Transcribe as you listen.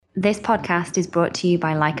This podcast is brought to you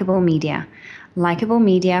by Likeable Media. Likeable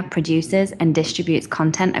Media produces and distributes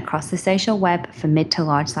content across the social web for mid to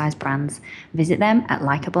large size brands. Visit them at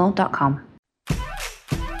likeable.com. All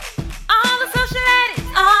the social ladies,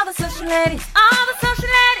 all the social ladies, all the social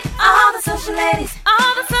ladies, all the social ladies,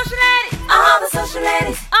 all the social ladies, all the social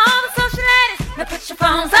ladies, all the social ladies. Now put your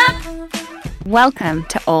phones up. Welcome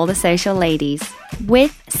to All the Social Ladies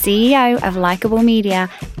with CEO of Likeable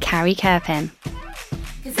Media, Carrie Kerpin.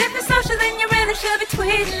 Cause if you're social, then you really should be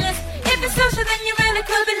tweeting this. If you're social, then you really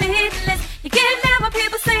could be leading this. You get mad when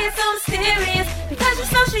people say it's so mysterious. Because you're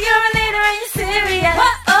social, you're a leader and you're serious.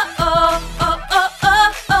 Oh, oh, oh, oh, oh,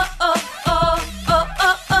 oh, oh, oh, oh,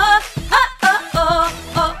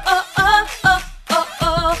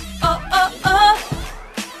 oh,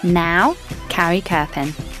 oh, Now, Carrie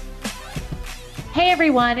Kerpin. Hey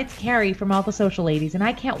everyone, it's Carrie from All the Social Ladies, and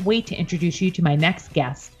I can't wait to introduce you to my next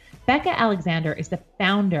guest. Becca Alexander is the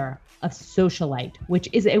founder of Socialite, which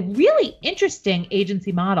is a really interesting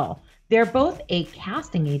agency model. They're both a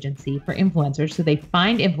casting agency for influencers, so they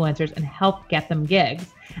find influencers and help get them gigs.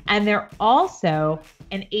 And they're also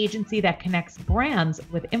an agency that connects brands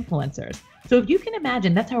with influencers. So if you can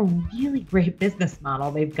imagine, that's a really great business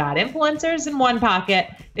model. They've got influencers in one pocket,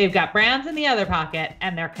 they've got brands in the other pocket,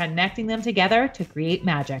 and they're connecting them together to create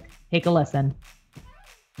magic. Take a listen.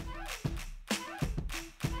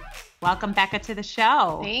 Welcome, Becca, to the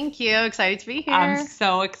show. Thank you. Excited to be here. I'm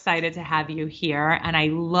so excited to have you here, and I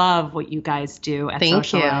love what you guys do at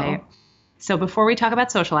Socialite. You. So before we talk about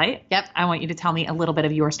Socialite, yep, I want you to tell me a little bit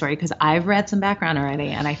of your story, because I've read some background already,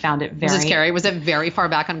 and I found it very... Was it scary? Was it very far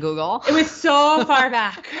back on Google? It was so far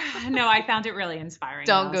back. No, I found it really inspiring.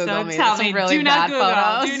 Don't Google so me. Tell me, really do not bad Google.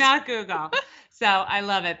 photos. Do not Google. So I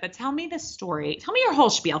love it. But tell me the story. Tell me your whole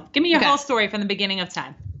spiel. Give me your whole story from the beginning of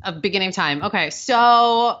time. Beginning of time. Okay,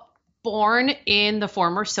 so... Born in the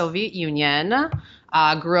former Soviet Union,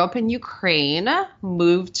 grew up in Ukraine,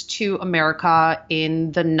 moved to America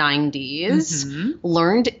in the 90s,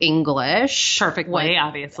 learned English. Perfectly,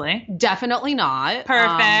 obviously. Definitely not.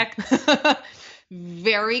 Perfect.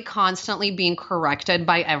 Very constantly being corrected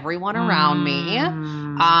by everyone around me.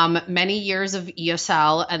 Many years of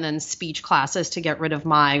ESL and then speech classes to get rid of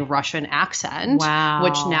my Russian accent,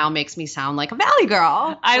 which now makes me sound like a Valley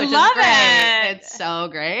girl. I love it. It's so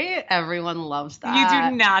great. Everyone loves that.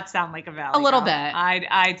 You do not sound like a Valley girl. A little bit.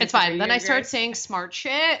 I it's fine. Then I start saying smart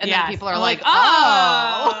shit, and then people are like, oh,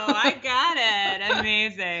 I got it.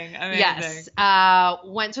 Amazing. Yes.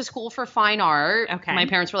 Went to school for fine art. Okay. My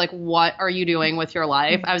parents were like, what are you doing with your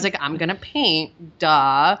life? I was like, I'm going to paint. Duh.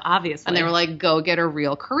 Obviously. And they were like, go get a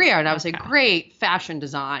real career. And I was like, great, fashion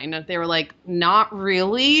design. They were like, not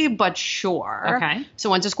really, but sure. Okay. So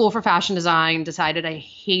went to school for fashion design, decided I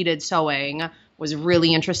hated sewing, was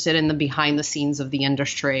really interested in the behind the scenes of the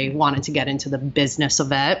industry, wanted to get into the business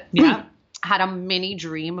of it. Yeah. Had a mini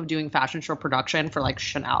dream of doing fashion show production for like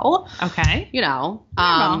Chanel. Okay. You know.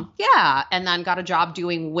 Yeah. And then got a job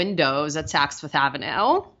doing windows at Saks Fifth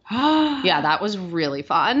Avenue. Yeah, that was really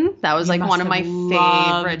fun. That was like one of my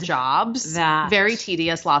favorite jobs. Very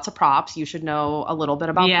tedious, lots of props. You should know a little bit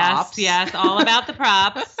about props. Yes, all about the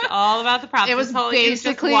props. All about the props. It was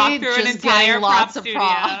basically just walk through an entire lots prop of studio.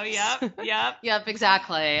 props. Yep,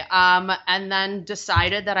 exactly. And then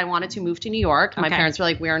decided that I wanted to move to New York. My parents were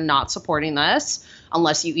like, we are not supporting this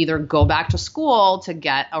unless you either go back to school to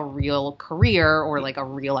get a real career or like a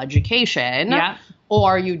real education. Yeah.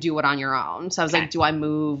 Or you do it on your own. So I was like, do I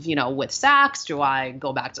move, with Saks? Do I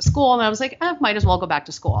go back to school? And I was like, might as well go back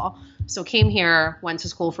to school. So came here, went to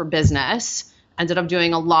school for business, ended up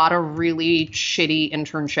doing a lot of really shitty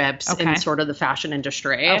internships in sort of the fashion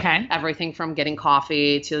industry. Okay. Everything from getting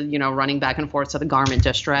coffee to, running back and forth to the garment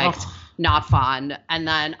district. Not fun. And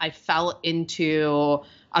then I fell into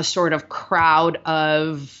a sort of crowd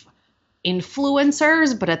of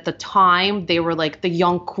influencers, but at the time they were like the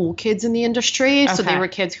young cool kids in the industry. So they were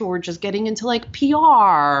kids who were just getting into like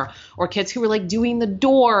PR, or kids who were like doing the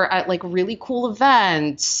door at like really cool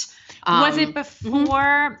events. Was it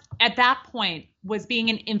before, at that point, was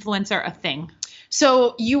being an influencer a thing?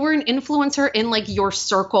 So you were an influencer in like your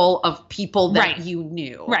circle of people that you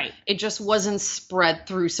knew. Right. It just wasn't spread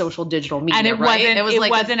through social digital media. And it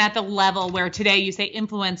wasn't, wasn't at the level where today you say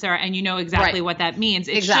influencer and you know exactly what that means.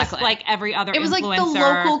 It's just like every other influencer. It was like the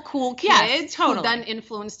local cool kids who then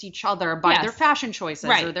influenced each other by their fashion choices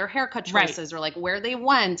or their haircut choices or like where they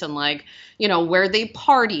went and like, where they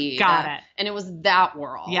partied. Got it. And it was that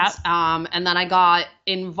world. Yep. And then I got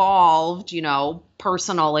involved,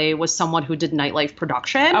 personally with someone who did nightlife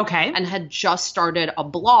production. Okay. And had just started a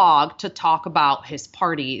blog to talk about his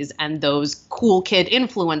parties and those cool kid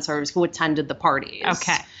influencers who attended the parties.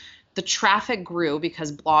 Okay. the traffic grew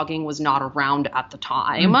because blogging was not around at the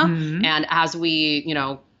time. And as we,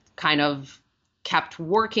 kind of kept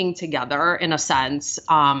working together in a sense,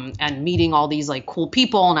 and meeting all these like cool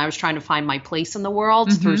people, and I was trying to find my place in the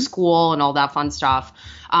world through school and all that fun stuff.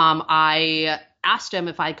 I asked him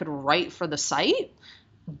if I could write for the site,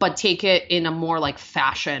 but take it in a more like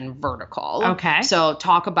fashion vertical. Okay. So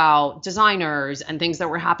talk about designers and things that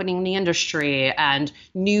were happening in the industry and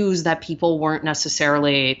news that people weren't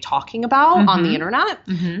necessarily talking about on the internet.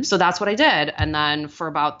 So that's what I did. And then for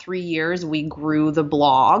about 3 years, we grew the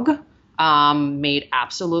blog. Made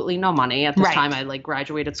absolutely no money at this time. I like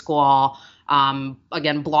graduated school.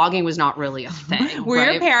 Again, blogging was not really a thing. Were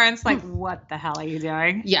your parents like, what the hell are you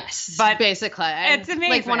doing? Yes, But basically. it's amazing.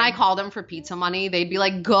 Like when I called them for pizza money, they'd be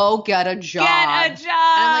like, go get a job. Get a job. And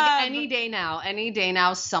I'm like, any day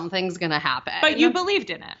now, something's going to happen. But you believed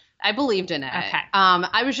in it. I believed in it. Okay.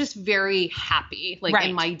 I was just very happy, like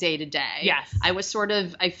in my day to day. Yes.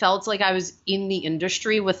 I felt like I was in the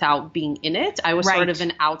industry without being in it. I was sort of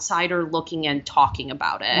an outsider looking and talking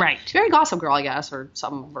about it. Right. Very Gossip Girl, I guess, or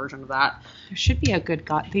some version of that. There should be a good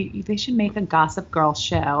they should make a Gossip Girl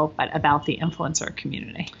show, but about the influencer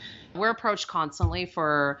community. We're approached constantly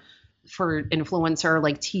for influencer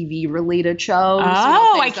like TV related shows.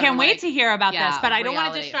 Oh, I can't wait to hear about this, but I don't want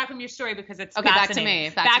to reality. distract from your story because it's Okay, back to fascinating.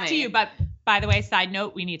 me, back to me. you. But by the way, side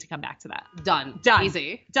note, we need to come back to that. Done.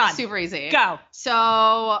 Easy. Done. Super easy. Go.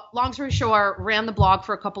 So long story short, ran the blog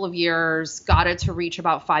for a couple of years, got it to reach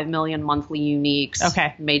about 5 million monthly uniques.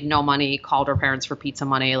 Okay. Made no money, called our parents for pizza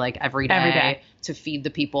money like every day. To feed the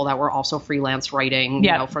people that were also freelance writing,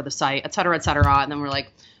 for the site, et cetera, et cetera. And then we're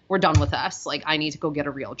like, we're done with this. Like, I need to go get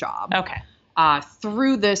a real job. Okay.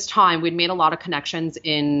 Through this time, we'd made a lot of connections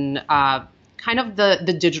in kind of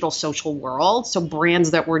the digital social world. So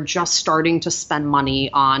brands that were just starting to spend money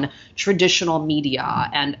on traditional media.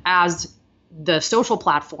 And as the social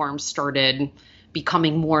platforms started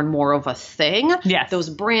becoming more and more of a thing, those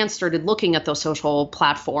brands started looking at those social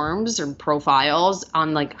platforms and profiles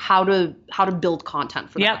on like how to build content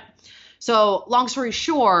for them. So long story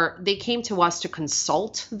short, they came to us to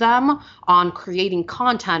consult them on creating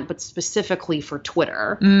content, but specifically for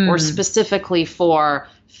Twitter or specifically for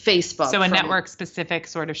Facebook. So a network specific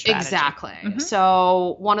sort of strategy. Exactly.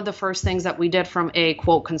 So one of the first things that we did from a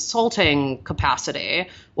quote consulting capacity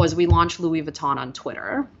was we launched Louis Vuitton on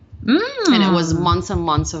Twitter. And it was months and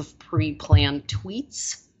months of pre-planned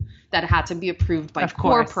tweets that had to be approved by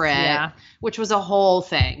corporate, which was a whole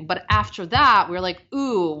thing. But after that, we were like,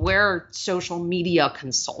 ooh, we're social media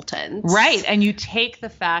consultants. Right. And you take the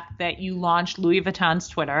fact that you launched Louis Vuitton's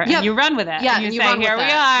Twitter and you run with it. Yeah, and you say, say, here we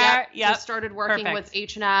are. So started working with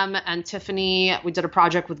H&M and Tiffany. We did a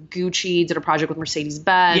project with Gucci, did a project with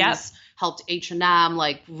Mercedes-Benz. Helped H&M,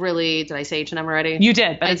 like really, did I say H&M already? You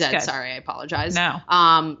did, but I it's did. good. Sorry, I apologize.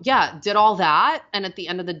 No. Did all that. And at the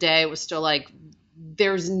end of the day, it was still like,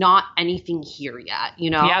 there's not anything here yet,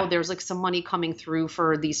 There's like some money coming through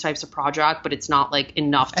for these types of projects, but it's not like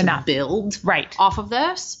enough to build off of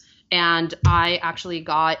this. And I actually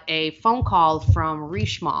got a phone call from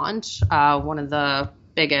Richemont, one of the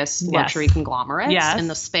biggest luxury conglomerates in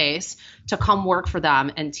the space, to come work for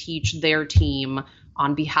them and teach their team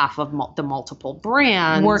on behalf of the multiple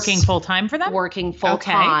brands. Working full-time for them? Working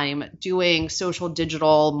full-time, doing social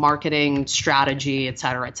digital marketing strategy, et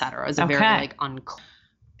cetera, et cetera. It was a very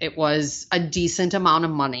it was a decent amount of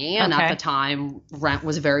money. And at the time, rent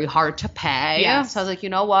was very hard to pay. So I was like, you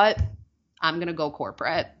know what? I'm going to go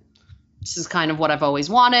corporate. This is kind of what I've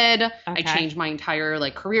always wanted. I changed my entire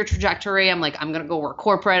career trajectory. I'm like, I'm going to go work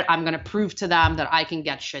corporate. I'm going to prove to them that I can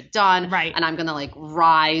get shit done. Right. And I'm going to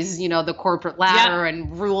rise, the corporate ladder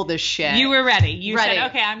and rule this shit. You were ready. You said,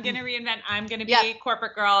 okay, I'm going to reinvent. I'm going to be a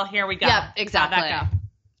corporate girl. Here we go. Yep, exactly.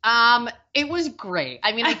 How'd that go? It was great.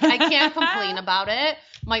 I mean, I can't complain about it.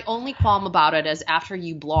 My only qualm about it is after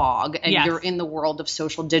you blog and you're in the world of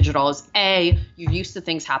social digital is you're used to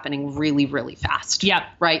things happening really, really fast. Yep.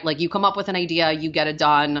 Right? Like you come up with an idea, you get it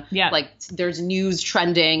done. Yep. Like there's news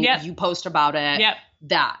trending, you post about it. Yep.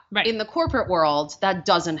 That. Right. In the corporate world, that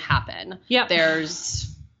doesn't happen. Yep.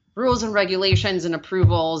 There's rules and regulations and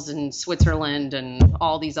approvals in Switzerland and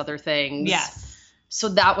all these other things. Yes. So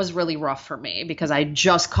that was really rough for me because I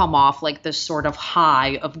just come off this sort of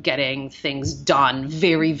high of getting things done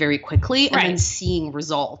very, very quickly and then seeing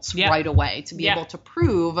results right away to be able to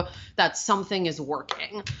prove that something is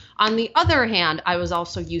working. On the other hand, I was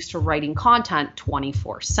also used to writing content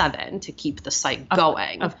 24/7 to keep the site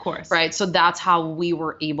going. Of course. Right. So that's how we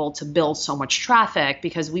were able to build so much traffic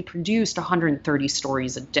because we produced 130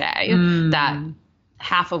 stories a day that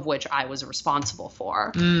half of which I was responsible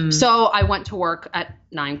for. So I went to work at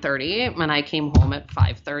 9:30 and I came home at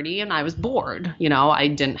 5:30 and I was bored. You know, I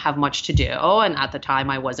didn't have much to do. And at the time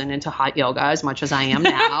I wasn't into hot yoga as much as I am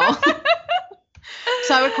now.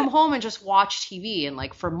 So I would come home and just watch TV, and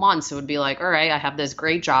like for months it would be like, all right, I have this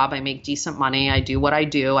great job. I make decent money. I do what I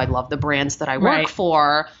do. I love the brands that I work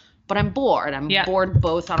for, but I'm bored. I'm bored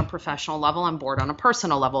both on a professional level. I'm bored on a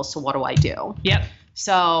personal level. So what do I do?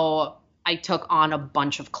 So I took on a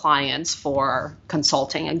bunch of clients for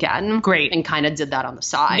consulting again. Great. And kind of did that on the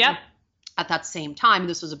side. At that same time,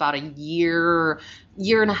 this was about a year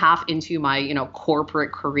and a half into my, you know,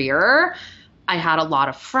 corporate career. I had a lot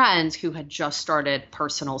of friends who had just started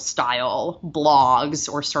personal style blogs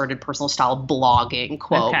or started personal style blogging,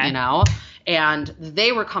 quote, you know, and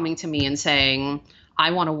they were coming to me and saying,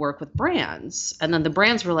 I want to work with brands. And then the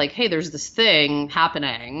brands were like, hey, there's this thing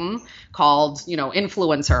happening called, you know,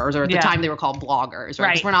 influencers, or at the time they were called bloggers,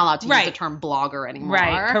 right? Because we're not allowed to use the term blogger anymore.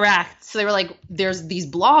 Right, correct. So they were like, there's these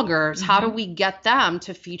bloggers. How do we get them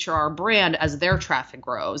to feature our brand as their traffic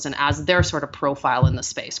grows and as their sort of profile in the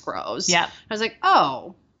space grows? I was like,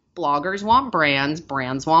 oh, bloggers want brands.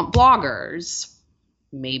 Brands want bloggers.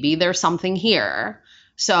 Maybe there's something here.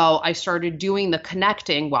 So I started doing the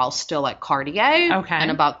connecting while still at Cartier.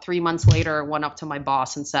 And about 3 months later, went up to my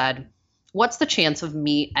boss and said, what's the chance of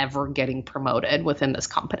me ever getting promoted within this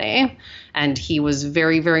company? And he was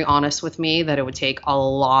very, very honest with me that it would take a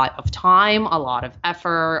lot of time, a lot of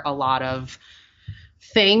effort, a lot of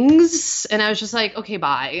things. And I was just like, okay,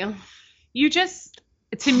 bye. You just...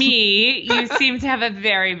 To me, you seem to have a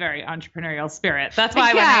very, very entrepreneurial spirit. That's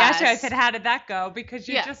why when I asked you, I said, how did that go? Because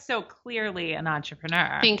you're just so clearly an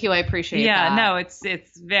entrepreneur. Thank you. I appreciate that. Yeah, no,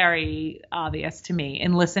 it's very obvious to me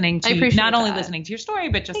in listening to you, not only listening to your story,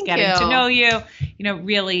 but just getting to know you, you know,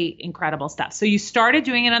 really incredible stuff. So you started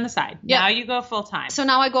doing it on the side. Now you go full time. So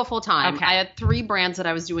now I go full time. I had 3 brands that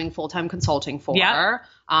I was doing full-time consulting for.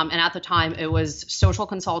 And at the time it was social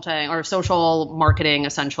consulting or social marketing,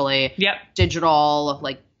 essentially. Digital,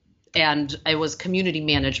 like, and it was community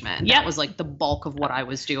management. That was like the bulk of what I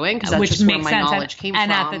was doing, because that's just where my knowledge came from.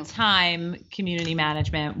 And at the time, community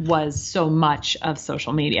management was so much of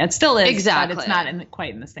social media. It still is, but it's not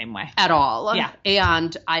quite in the same way. At all.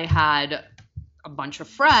 And I had a bunch of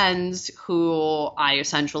friends who I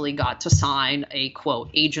essentially got to sign a,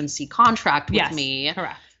 quote, agency contract with me.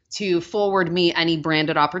 To forward me any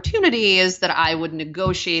branded opportunities that I would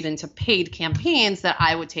negotiate into paid campaigns that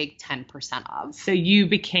I would take 10% of. So you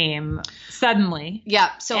became suddenly.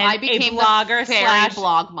 So I became a blogger the fairy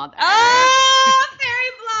blog mother. Oh, fairy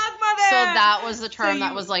blog mother. So that was the term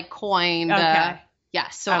that was like coined.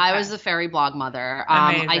 So I was the fairy blog mother.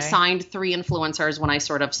 I signed 3 influencers when I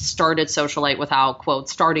sort of started Socialite without, quote,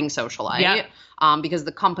 starting Socialite. Because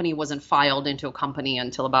the company wasn't filed into a company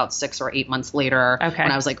until about 6 or 8 months later.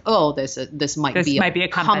 When I was like, oh, this might be a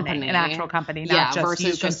company, an actual company, not just versus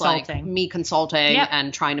you just consulting. like me consulting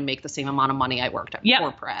and trying to make the same amount of money I worked at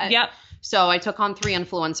corporate. So I took on 3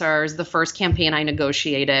 influencers. The first campaign I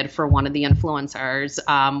negotiated for one of the influencers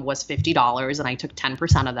was $50, and I took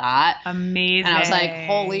 10% of that. Amazing. And I was like,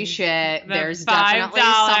 holy shit, there's definitely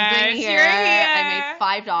something here. I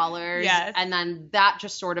made $5. And then that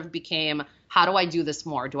just sort of became, how do I do this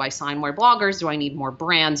more? Do I sign more bloggers? Do I need more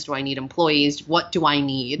brands? Do I need employees? What do I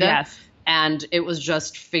need? And it was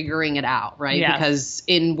just figuring it out, right? Because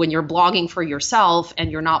when you're blogging for yourself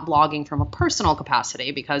and you're not blogging from a personal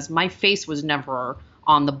capacity, because my face was never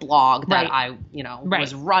on the blog that I,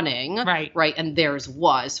 was running, right? And theirs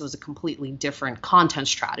was. So it was a completely different content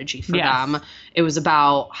strategy for them. It was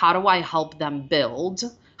about, how do I help them build?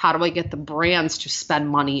 How do I get the brands to spend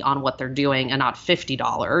money on what they're doing and not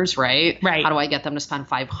 $50, right? How do I get them to spend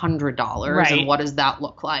 $500? And what does that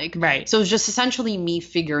look like? So it was just essentially me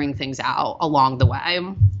figuring things out along the way.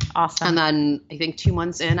 Awesome. And then I think 2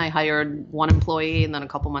 months in, I hired 1 employee. And then a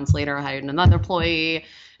couple months later, I hired another employee.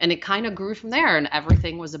 And it kind of grew from there. And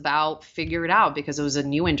everything was about figure it out, because it was a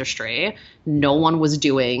new industry. No one was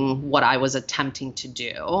doing what I was attempting to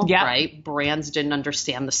do, right? Brands didn't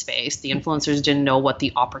understand the space. The influencers didn't know what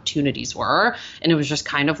the opportunities were. And it was just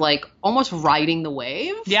kind of like almost riding the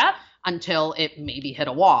wave. Until it maybe hit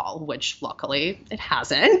a wall, which luckily it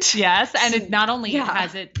hasn't. And it not only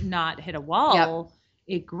has it not hit a wall,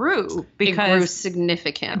 it grew. It grew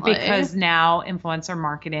significantly. Because now influencer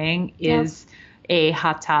marketing is a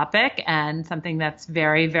hot topic and something that's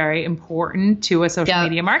very, very important to a social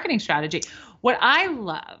media marketing strategy. What I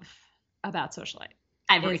love about Socialite,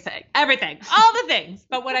 Everything, all the things.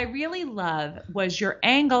 But what I really love was your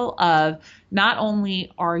angle of not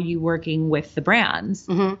only are you working with the brands,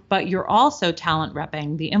 but you're also talent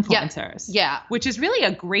repping the influencers. Yeah. Which is really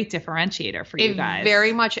a great differentiator for you guys. It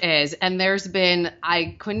very much is. And there's been,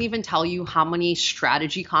 I couldn't even tell you how many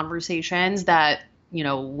strategy conversations that, you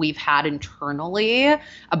know, we've had internally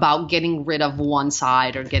about getting rid of one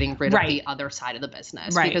side or getting rid of the other side of the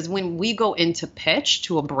business. Right. Because when we go into pitch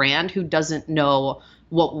to a brand who doesn't know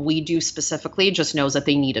what we do specifically, just knows that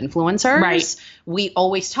they need influencers. Right. We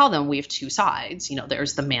always tell them we have two sides. You know,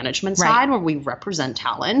 there's the management side where we represent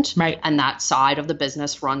talent. Right. And that side of the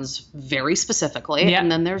business runs very specifically. Yep.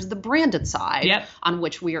 And then there's the branded side on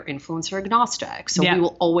which we are influencer agnostic. So we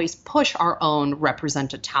will always push our own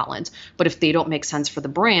represented talent. But if they don't make sense for the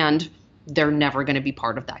brand, they're never going to be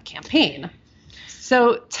part of that campaign.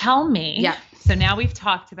 So tell me. Yeah. So now we've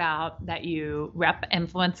talked about that you rep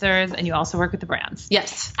influencers and you also work with the brands.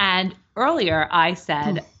 Yes. And earlier I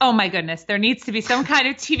said, oh my goodness, there needs to be some kind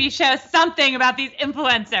of TV show, something about these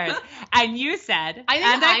influencers. And you said,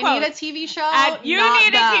 I need a TV show. And you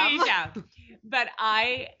need them. a TV show. But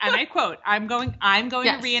I quote, I'm going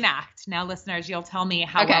to reenact. Now listeners, you'll tell me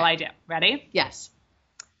how well I do. Ready? Yes.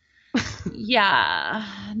 Yeah.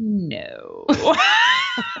 No.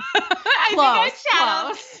 Close.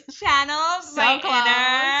 Channels So my close.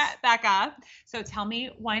 inner Becca. So tell me,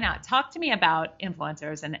 why not? Talk to me about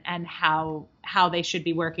influencers and how they should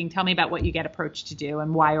be working. Tell me about what you get approached to do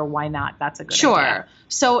and why or why not that's a good idea.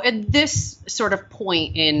 So at this sort of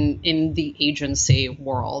point in the agency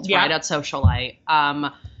world, right, at Socialite,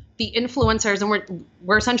 the influencers, and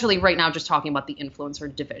we're essentially right now just talking about the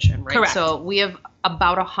influencer division, right? Correct. So we have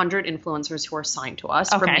about 100 influencers who are assigned to us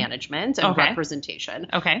for management and representation.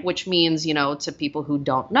 Okay. Which means, you know, to people who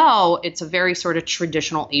don't know, it's a very sort of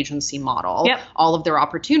traditional agency model. Yep. All of their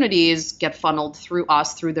opportunities get funneled through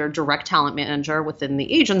us, through their direct talent manager within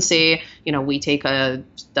the agency. You know, we take a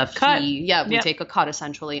cut. fee. Yeah, we take a cut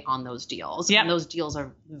essentially on those deals. Yep. And those deals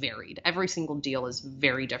are varied. Every single deal is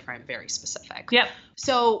very different, very specific. Yep.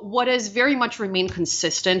 So what has very much remained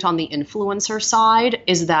consistent on the influencer side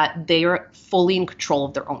is that they are fully in control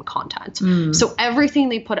of their own content. So everything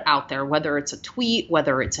they put out there, whether it's a tweet,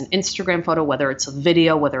 whether it's an Instagram photo, whether it's a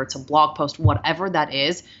video, whether it's a blog post, whatever that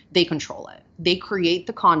is, they control it. They create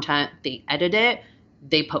the content, they edit it,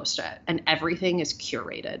 they post it, and everything is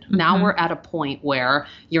curated. Now we're at a point where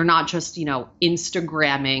you're not just, you know,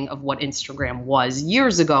 Instagramming of what Instagram was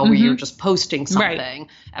years ago where you're just posting something. Right.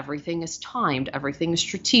 Everything is timed, everything is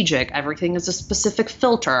strategic, everything is a specific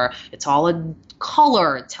filter. It's all a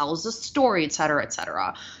color, it tells a story, et cetera, et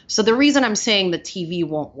cetera. So the reason I'm saying that TV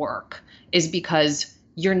won't work is because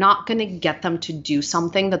you're not going to get them to do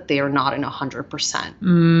something that they are not in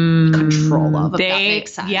 100% control of, if that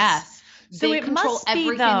makes sense. Yes. So They it control must be,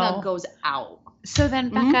 everything though, that goes out. So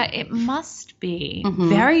then, Becca, it must be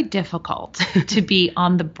very difficult to be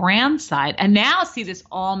on the brand side. And now, see, this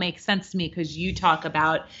all makes sense to me because you talk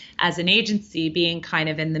about as an agency being kind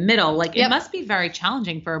of in the middle. Like, it must be very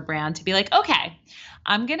challenging for a brand to be like, okay,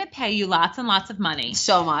 I'm going to pay you lots and lots of money.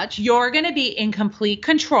 So much. You're going to be in complete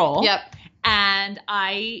control. Yep. And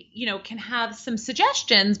I, you know, can have some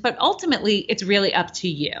suggestions, but ultimately it's really up to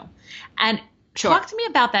you. And talk to me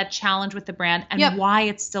about that challenge with the brand and why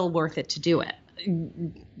it's still worth it to do it.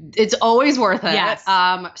 It's always worth it. Yes.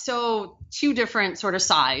 So two different sort of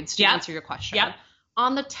sides to answer your question. Yep.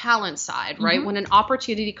 On the talent side, right? When an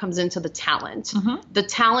opportunity comes into the talent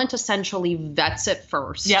essentially vets it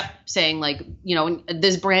first. Yep. Saying like, you know,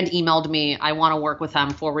 this brand emailed me, I want to work with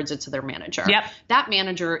them, forwards it to their manager. Yep. That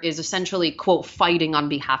manager is essentially, quote, fighting on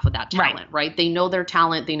behalf of that talent, right? They know their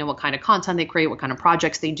talent. They know what kind of content they create, what kind of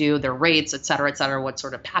projects they do, their rates, et cetera, what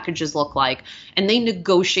sort of packages look like. And they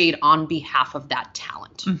negotiate on behalf of that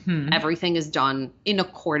talent. Everything is done in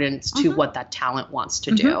accordance to what that talent wants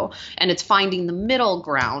to do. And it's finding the middle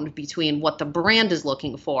ground between what the brand is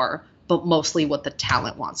looking for, but mostly what the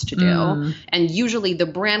talent wants to do. And usually the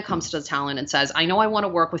brand comes to the talent and says, I know I want to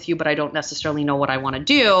work with you, but I don't necessarily know what I want to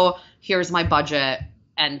do. Here's my budget.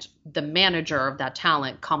 And the manager of that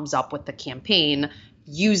talent comes up with the campaign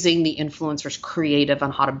using the influencer's creative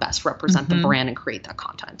on how to best represent the brand and create that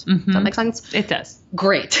content. Does that make sense? It does.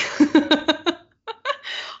 Great.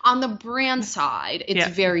 On the brand side, it's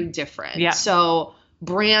very different. Yeah. So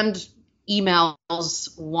brand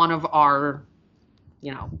emails one of our,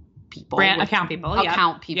 you know, people. Account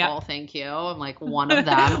people. Thank you. I'm like one of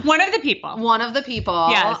them. One of the people. One of the people.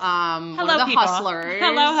 Yes. One Hello, of the people. hustlers.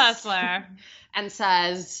 Hello, hustler. And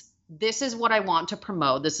says, this is what I want to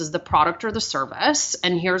promote. This is the product or the service.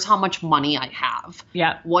 And here's how much money I have.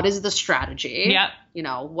 Yeah. What is the strategy? Yeah. You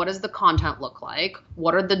know, what does the content look like?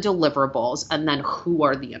 What are the deliverables? And then who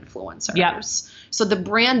are the influencers? Yep. So the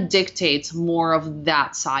brand dictates more of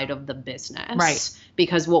that side of the business. Right.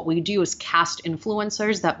 Because what we do is cast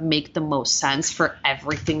influencers that make the most sense for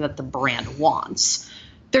everything that the brand wants.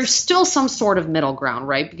 There's still some sort of middle ground,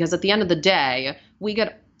 right? Because at the end of the day, we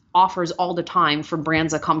get offers all the time from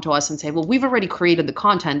brands that come to us and say, well, we've already created the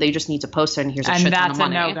content. They just need to post it and here's a shit ton of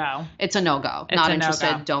money. And that's a no-go. It's a no-go. It's Not a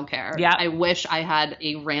interested. no-go. Don't care. Yep. I wish I had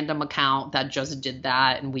a random account that just did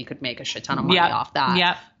that and we could make a shit ton of money Yep. off that.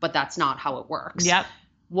 Yep. But that's not how it works. Yep.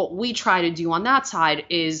 What we try to do on that side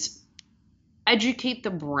is educate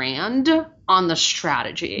the brand on the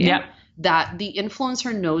strategy. Yep. That the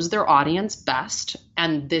influencer knows their audience best,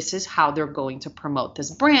 and this is how they're going to promote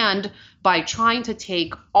this brand by trying to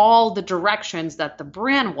take all the directions that the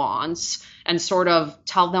brand wants and sort of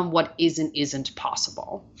tell them what isn't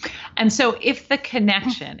possible. And so if the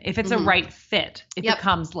connection, if it's a right fit, it Yep.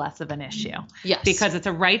 becomes less of an issue. Yes. Because it's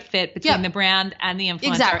a right fit between Yep. the brand and the influencer.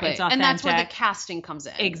 Exactly. It's authentic. And that's where the casting comes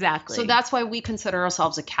in. Exactly. So that's why we consider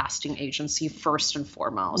ourselves a casting agency first and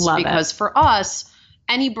foremost. Love it. Because for us,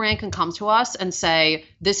 any brand can come to us and say,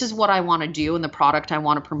 this is what I want to do and the product I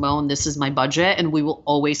want to promote, and this is my budget, and we will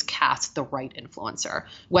always cast the right influencer,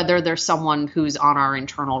 whether they're someone who's on our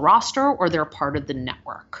internal roster or they're part of the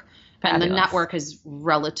network. And the Fabulous. network is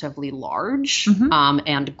relatively large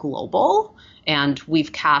and global, and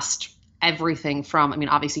we've cast everything from, I mean,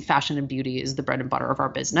 obviously fashion and beauty is the bread and butter of our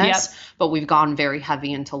business, Yep. but we've gone very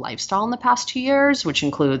heavy into lifestyle in the past 2 years, which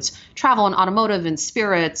includes travel and automotive and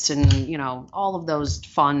spirits and, you know, all of those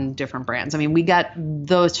fun different brands. I mean, we get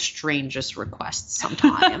the strangest requests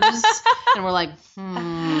sometimes and we're like,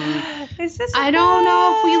 Is this I don't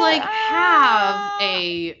know if we like have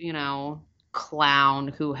a, you know, clown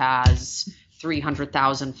who has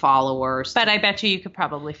 300,000 followers. But I bet you could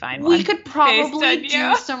probably find one. We could probably based on do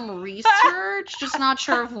you. some research. Just not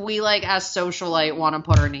sure if we, like, as Socialite, want to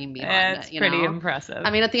put our name behind It's it. You pretty know? impressive.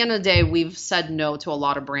 I mean, at the end of the day, we've said no to a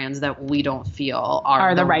lot of brands that we don't feel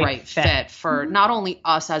are the the right right fit. fit for not only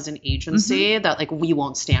us as an agency that, like, we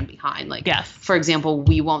won't stand behind. Like, Yes. for example,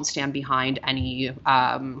 we won't stand behind any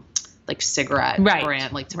like cigarette Right.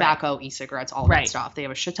 brand, like tobacco, e-cigarettes, all Right. that stuff. They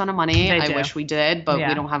have a shit ton of money. They I do. wish we did, but Yeah.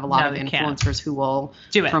 we don't have a lot No, of they can't. influencers who will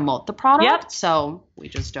Do it. promote the product. Yep. So we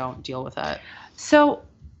just don't deal with it. So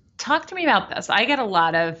talk to me about this. I get a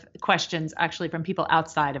lot of questions actually from people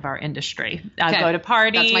outside of our industry. I Okay. go to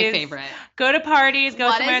parties. That's my favorite. Go to parties, go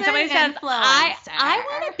What somewhere, and is somebody an says, I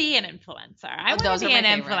influencer?" want to be an influencer. I want Those to are be an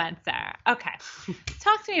my favorite. influencer. Okay.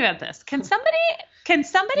 Talk to me about this. Can somebody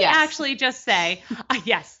Yes. actually just say,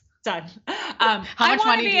 yes, done. How I much want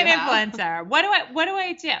money to be do you an have? influencer. What do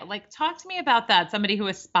I do? Like, talk to me about that. Somebody who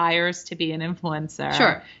aspires to be an influencer.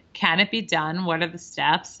 Sure. Can it be done? What are the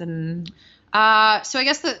steps? And So I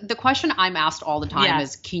guess the question I'm asked all the time Yeah.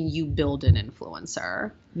 is, can you build an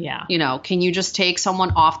influencer? yeah. You know, can you just take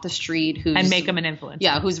someone off the street who's And make them an influencer.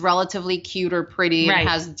 yeah, who's relatively cute or pretty Right. and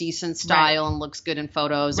has decent style and looks good in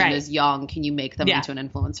photos Right. and is young? Can you make them Yeah. into an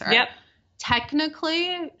influencer? Yep.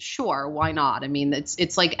 Technically, sure, why not? I mean,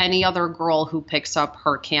 it's like any other girl who picks up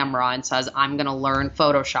her camera and says, I'm going to learn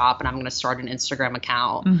Photoshop and I'm going to start an Instagram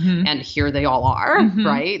account. Mm-hmm. And here they all are,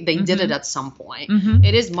 right? They did it at some point.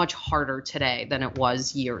 It is much harder today than it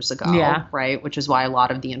was years ago, Yeah. right? Which is why a lot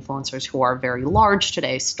of the influencers who are very large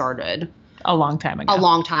today started A long time ago. a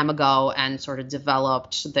long time ago and sort of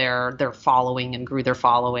developed their following and grew their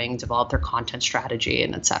following, developed their content strategy,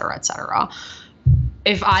 and et cetera, et cetera.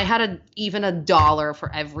 If I had even a dollar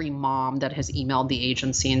for every mom that has emailed the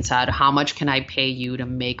agency and said, how much can I pay you to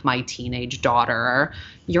make my teenage daughter,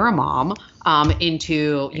 you're a mom,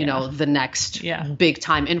 into, you know, the next Yeah. big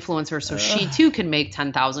time influencer so she too can make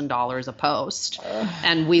 $10,000 a post.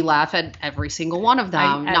 And we laugh at every single one of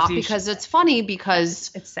them, as not you because it's funny, because,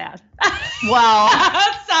 It's sad. well,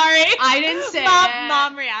 Sorry. I didn't say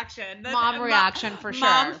mom reaction. Mom reaction for sure.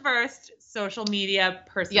 Mom first, social media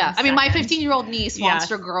person. Yeah, I mean, my second. 15-year-old niece Yeah. wants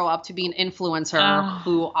to grow up to be an influencer Ugh.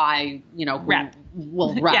 who I, you know, who Rep.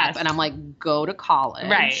 will rep. Yes. And I'm like, go to college,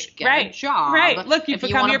 Right, get right, a job. right. Look, you if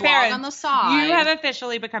become wanna your blog parents. on the side. You have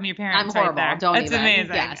officially become your I'm parents. horrible. Right there. Don't That's even.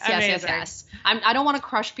 amazing. Yes. Amazing. I don't want to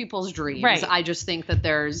crush people's dreams. Right. I just think that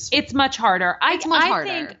there's. It's much harder. It's much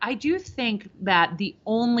harder. I do think that the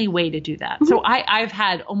only way to do that. So I've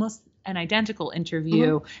had almost an identical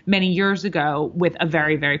interview many years ago with a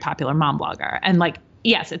very, very popular mom blogger. And like,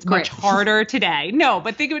 yes, it's much Great. harder today. No,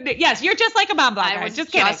 but think of it. Yes, you're just like a mom blogger. I was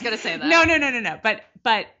just just kidding. gonna say that. No.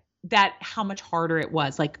 But that how much harder it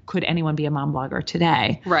was. Like, could anyone be a mom blogger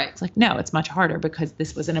today? Right. It's like, no, it's much harder because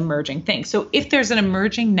this was an emerging thing. So if there's an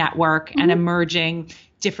emerging network and emerging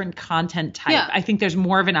different content type, I think there's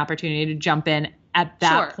more of an opportunity to jump in at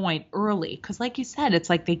that point early. Because like you said,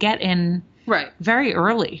 it's like they get in very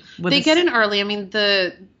early. They get in early. I mean,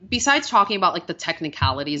 besides talking about like the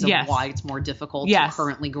technicalities of why it's more difficult to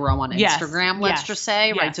currently grow on Instagram, let's just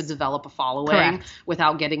say, right, to develop a following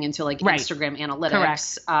without getting into like Instagram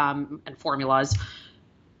analytics and formulas.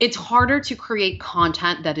 It's harder to create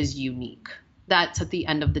content that is unique. That's at the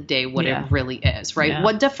end of the day what it really is, right? Yeah.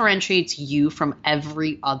 What differentiates you from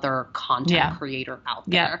every other content creator out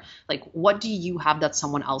there? Like, what do you have that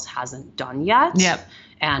someone else hasn't done yet?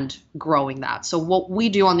 And growing that. So what we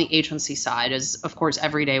do on the agency side is, of course,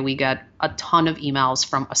 every day we get a ton of emails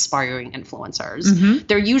from aspiring influencers.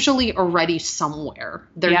 They're usually already somewhere.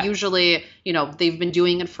 They're usually, you know, they've been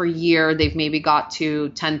doing it for a year. They've maybe got to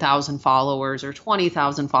 10,000 followers or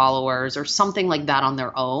 20,000 followers or something like that on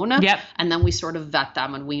their own. And then we sort of vet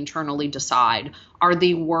them and we internally decide, are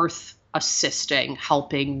they worth assisting,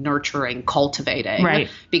 helping, nurturing, cultivating, right?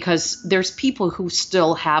 Because there's people who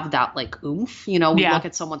still have that like oomph, you know, we look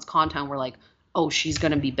at someone's content, we're like, oh, she's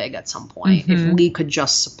going to be big at some point. If we could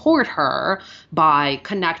just support her by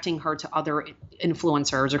connecting her to other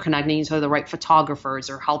influencers or connecting to the right photographers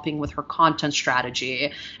or helping with her content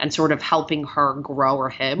strategy and sort of helping her grow or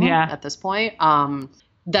him at this point,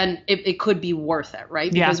 then it could be worth it,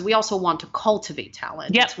 right? Because we also want to cultivate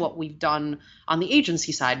talent. It's what we've done on the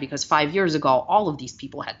agency side, because 5 years ago, all of these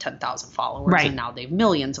people had 10,000 followers and now they have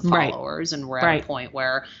millions of followers and we're at a point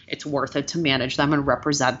where it's worth it to manage them and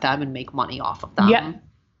represent them and make money off of them.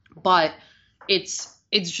 But it's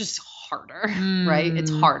just harder, right?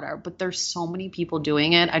 It's harder, but there's so many people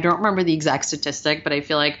doing it. I don't remember the exact statistic, but I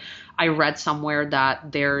feel like I read somewhere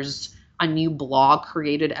that there's a new blog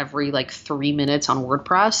created every like 3 minutes on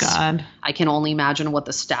WordPress. God. I can only imagine what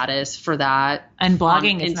the status for that. And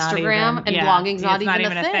blogging on is Instagram not even, and blogging's not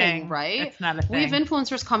even a thing, right? It's not a thing. We have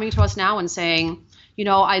influencers coming to us now and saying, you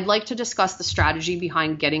know, I'd like to discuss the strategy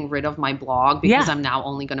behind getting rid of my blog because I'm now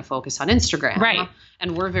only going to focus on Instagram. Right.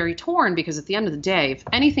 And we're very torn because at the end of the day, if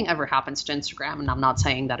anything ever happens to Instagram, and I'm not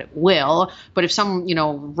saying that it will, but if some, you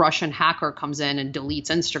know, Russian hacker comes in and deletes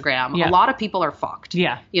Instagram, a lot of people are fucked.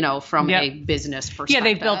 You know, from a business perspective. Yeah,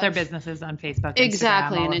 they've built their businesses on Facebook,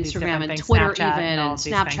 exactly, Instagram, and Instagram and Twitter Snapchat even, and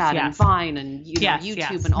Snapchat and Vine and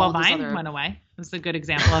YouTube and all these Vine other. went away. It's a good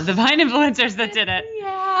example of the Vine influencers that did it.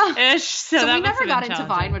 Ish. So we never got into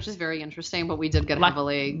Vine, which is very interesting, but we did get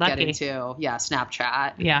heavily get into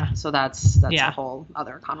Snapchat. So that's a whole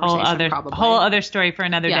other conversation, probably. Whole other story for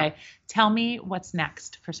another day. Tell me what's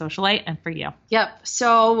next for Socialite and for you.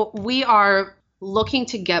 So we are looking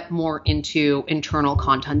to get more into internal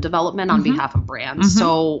content development on behalf of brands.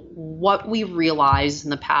 So what we realized in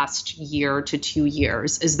the past year to 2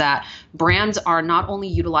 years is that brands are not only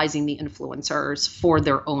utilizing the influencers for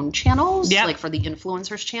their own channels, like for the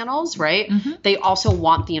influencers channels, right? They also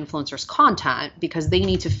want the influencers content because they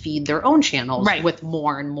need to feed their own channels with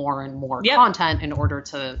more and more and more content in order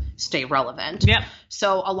to stay relevant.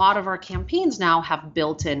 So a lot of our campaigns now have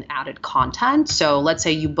built-in added content. So let's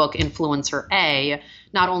say you book influencer A,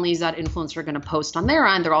 not only is that influencer going to post on their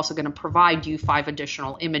end, they're also going to provide you 5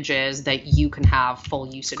 additional images that you can have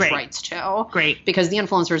full usage rights to. Because the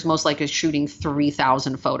influencer is most likely shooting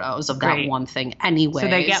 3,000 photos of that one thing anyway. So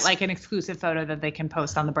they get like an exclusive photo that they can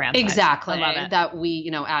post on the brand site. Exactly. I love it. That we,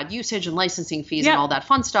 you know, add usage and licensing fees and all that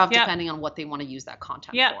fun stuff depending on what they want to use that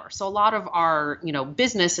content for. So a lot of our, you know,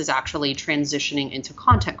 business is actually transitioning into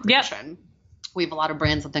content creation. We have a lot of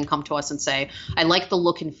brands that then come to us and say, I like the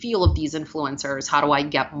look and feel of these influencers. How do I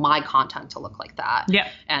get my content to look like that?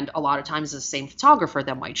 And a lot of times the same photographer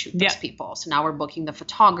that might shoot those people. So now we're booking the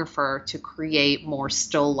photographer to create more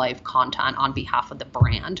still life content on behalf of the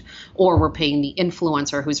brand. Or we're paying the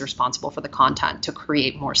influencer who's responsible for the content to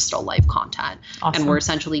create more still life content. And we're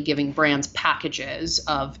essentially giving brands packages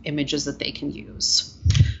of images that they can use.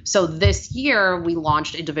 So this year we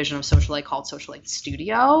launched a division of Socialite called Socialite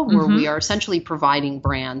Studio, where we are essentially providing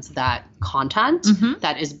brands that content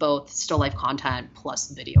that is both still life content plus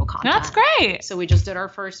video content. That's great. So we just did our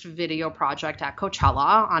first video project at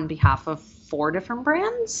Coachella on behalf of 4 different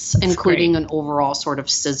brands, including an overall sort of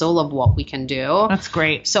sizzle of what we can do. That's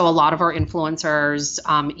great. So a lot of our influencers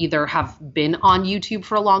either have been on YouTube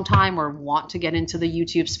for a long time or want to get into the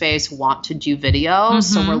YouTube space, want to do video.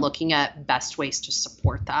 So we're looking at best ways to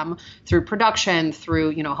support them. them through production,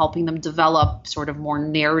 through, helping them develop sort of more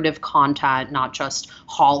narrative content, not just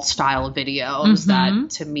haul style videos that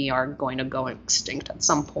to me are going to go extinct at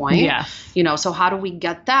some point. Yeah. So how do we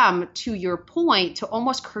get them, to your point, to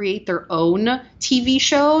almost create their own TV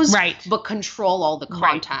shows, right, but control all the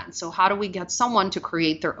content? Right. So how do we get someone to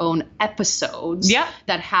create their own episodes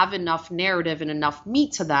that have enough narrative and enough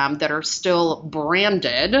meat to them that are still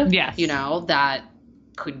branded, yes, that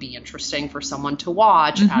could be interesting for someone to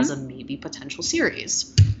watch as a maybe potential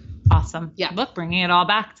series. Awesome. Yeah. Look, bringing it all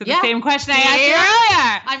back to the same question I asked you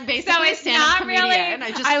earlier. I'm basically a stand-up comedian.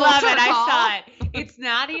 I love it. I saw it. It's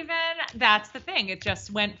not even, that's the thing. It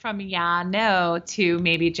just went from no to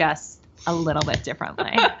maybe just a little bit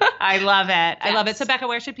differently. I love it. Yes. I love it. So Becca,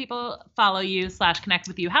 where should people follow you / connect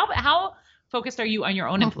with you? How focused are you on your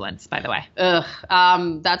own influence, by the way?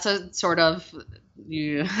 That's a sort of...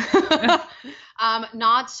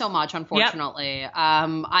 not so much, unfortunately.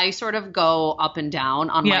 I sort of go up and down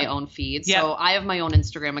on my own feed. So I have my own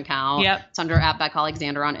Instagram account. It's under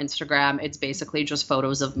 @BeccaAlexander on Instagram. It's basically just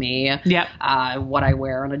photos of me, what I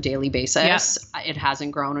wear on a daily basis. It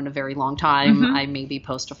hasn't grown in a very long time. I maybe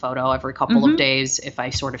post a photo every couple of days if I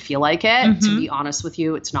sort of feel like it. To be honest with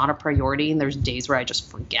you, it's not a priority. And there's days where I just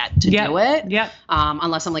forget to do it.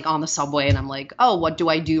 Unless I'm like on the subway and I'm like, oh, what do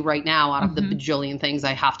I do right now out of the bajillion things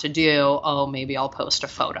I have to do? Oh, maybe I'll post a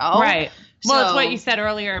photo. Right. Well, it's what you said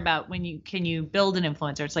earlier about can you build an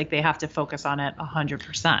influencer? It's like they have to focus on it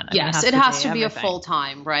 100%. Yes, it has to be a full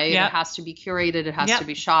time, right? It has to be curated. It has to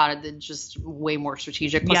be shot. It's just way more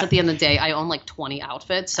strategic. Plus, at the end of the day, I own like 20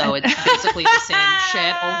 outfits, so it's basically the same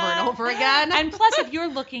shit over and over again. And plus, if you're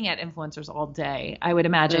looking at influencers all day, I would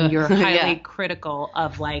imagine you're highly critical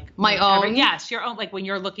of like my own. Yes, your own. Like when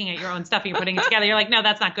you're looking at your own stuff and you're putting it together, you're like, no,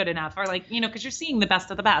 that's not good enough, or like because you're seeing the best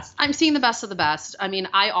of the best. I'm seeing the best of the best. I mean,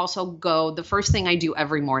 I also go. The first thing I do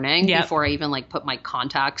every morning before I even like put my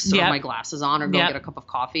contacts or my glasses on or go get a cup of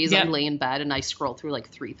coffee is I lay in bed and I scroll through like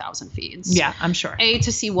 3,000 feeds. Yeah, I'm sure. To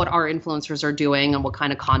see what our influencers are doing and what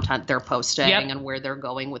kind of content they're posting and where they're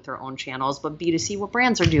going with their own channels, but B, to see what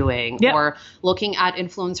brands are doing or looking at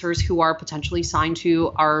influencers who are potentially signed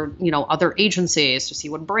to our, other agencies to see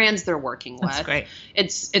what brands they're working with. That's great.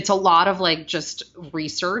 It's a lot of like just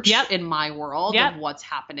research in my world of what's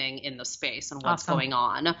happening in the space and what's going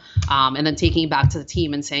on. And then taking it back to the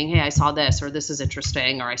team and saying, hey, I saw this, or this is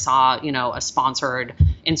interesting, or I saw, a sponsored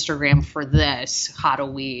Instagram for this. How do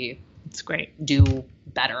we do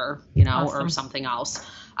better, or something else?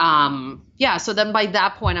 So then by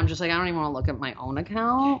that point, I'm just like, I don't even want to look at my own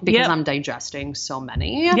account because I'm digesting so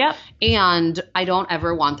many. And I don't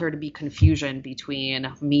ever want there to be confusion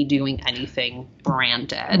between me doing anything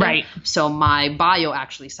branded. Right. So my bio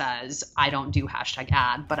actually says, I don't do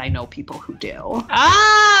 #ad, but I know people who do.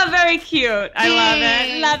 Very cute. I love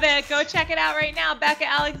it. Love it. Go check it out right now. Becca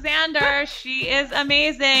Alexander. She is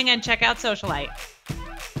amazing. And check out Socialite.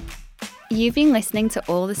 You've been listening to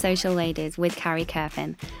All the Social Ladies with Carrie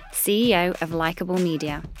Kerpin, CEO of Likeable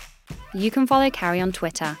Media. You can follow Carrie on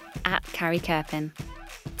Twitter @Carrie Kerpin.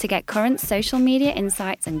 To get current social media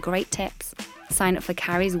insights and great tips, sign up for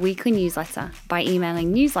Carrie's weekly newsletter by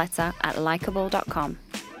emailing newsletter@likeable.com.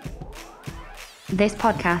 This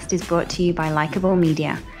podcast is brought to you by Likeable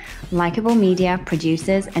Media. Likeable Media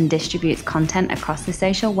produces and distributes content across the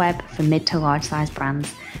social web for mid to large size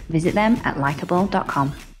brands. Visit them at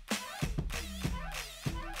likeable.com.